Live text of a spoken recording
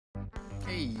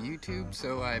Hey YouTube,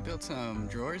 so I built some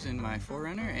drawers in my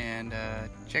 4Runner and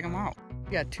check them out.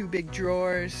 We got two big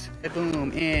drawers,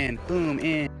 boom in, boom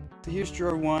in. So here's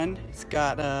drawer one. It's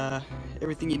got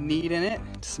everything you need in it.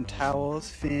 Some towels,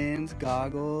 fins,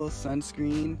 goggles,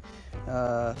 sunscreen,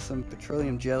 some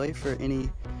petroleum jelly for any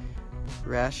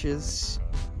rashes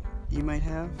you might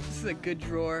have. This is a good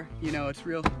drawer, you know, it's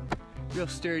real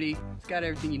sturdy. It's got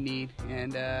everything you need,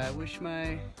 and I wish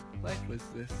my life was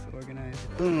this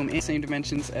organized. Boom, and same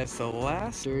dimensions as the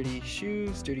last. Sturdy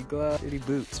shoes, sturdy gloves, sturdy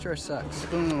boots. Drawer sucks.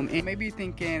 Boom, and maybe you're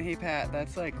thinking, hey Pat,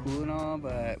 that's like cool and all,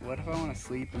 but what if I want to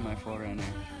sleep in my 4Runner?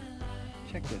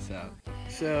 Check this out.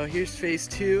 So here's phase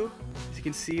two. As you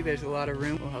can see, there's a lot of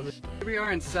room. Here we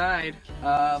are inside,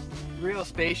 real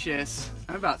spacious.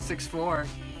 I'm about 6'4",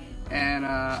 and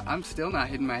I'm still not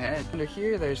hitting my head. Under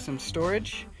here, there's some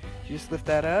storage. You just lift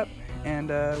that up, and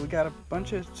we got a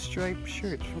bunch of striped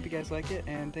shirts. Hope you guys like it,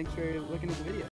 and thanks for looking at the video.